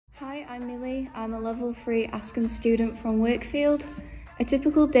Hi, I'm Millie. I'm a level 3 Askham student from Wakefield. A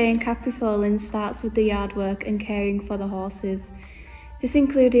typical day in Capri starts with the yard work and caring for the horses. This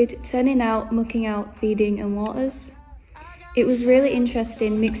included turning out, mucking out, feeding and waters. It was really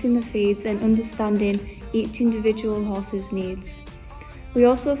interesting mixing the feeds and understanding each individual horse's needs. We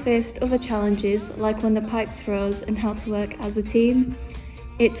also faced other challenges like when the pipes froze and how to work as a team.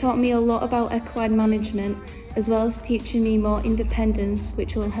 It taught me a lot about equine management as well as teaching me more independence,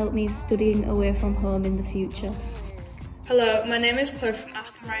 which will help me studying away from home in the future. Hello, my name is Chloe from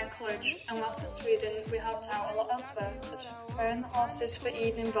Askham Bryan College, and whilst in Sweden we helped out a lot elsewhere, such as preparing the horses for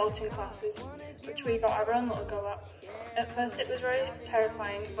evening bolting classes, which we got our own little go at. At first it was very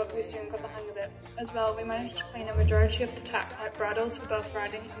terrifying, but we soon got the hang of it. As well, we managed to clean a majority of the tack like bridles for both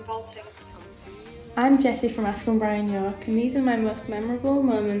riding and bolting. I'm Jessie from Askham Bryan York, and these are my most memorable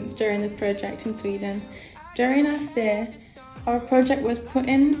moments during the project in Sweden. During our stay, our project was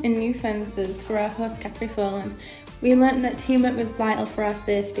putting in new fences for our host Capri. We learnt that teamwork was vital for our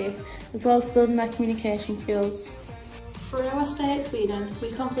safety, as well as building our communication skills. For our stay at Sweden,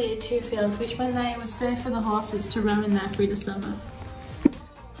 we completed 2 fields, which meant that it was safe for the horses to roam in there through the summer.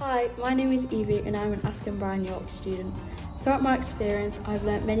 Hi, my name is Evie and I'm an Askham Bryan York student. Throughout my experience, I've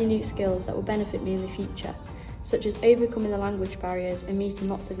learnt many new skills that will benefit me in the future, such as overcoming the language barriers and meeting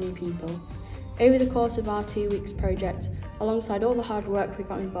lots of new people. Over the course of our 2 weeks project, alongside all the hard work we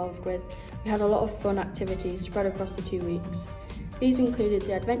got involved with, we had a lot of fun activities spread across the 2 weeks. These included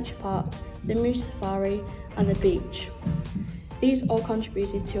the adventure park, the moose safari and the beach. These all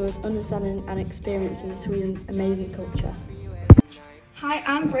contributed to us understanding and experiencing Sweden's amazing culture. Hi,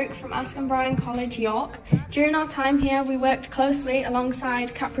 I'm Brooke from Askham Bryan College, York. During our time here, we worked closely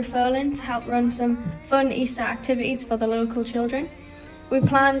alongside Capri to help run some fun Easter activities for the local children. We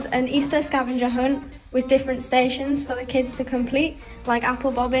planned an Easter scavenger hunt with different stations for the kids to complete, like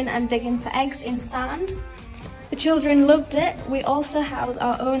apple bobbing and digging for eggs in sand. The children loved it. We also held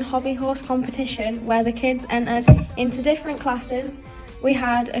our own hobby horse competition where the kids entered into different classes. We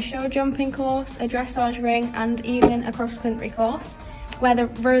had a show jumping course, a dressage ring and even a cross-country course where the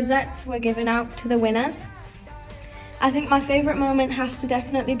rosettes were given out to the winners. I think my favourite moment has to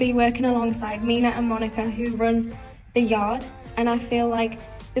definitely be working alongside Mina and Monica, who run the yard, and I feel like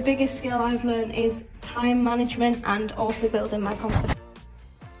the biggest skill I've learned is time management and also building my confidence.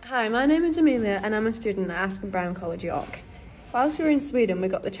 Hi, my name is Amelia and I'm a student at Askham Bryan College, York. Whilst we were in Sweden, we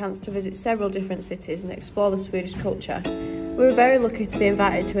got the chance to visit several different cities and explore the Swedish culture. We were very lucky to be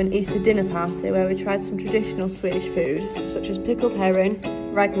invited to an Easter dinner party where we tried some traditional Swedish food, such as pickled herring,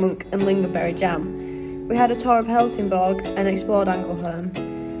 ragmunk and lingonberry jam. We had a tour of Helsingborg and explored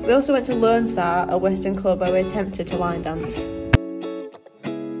Angelholm. We also went to Lone Star, a western club where we attempted to line dance.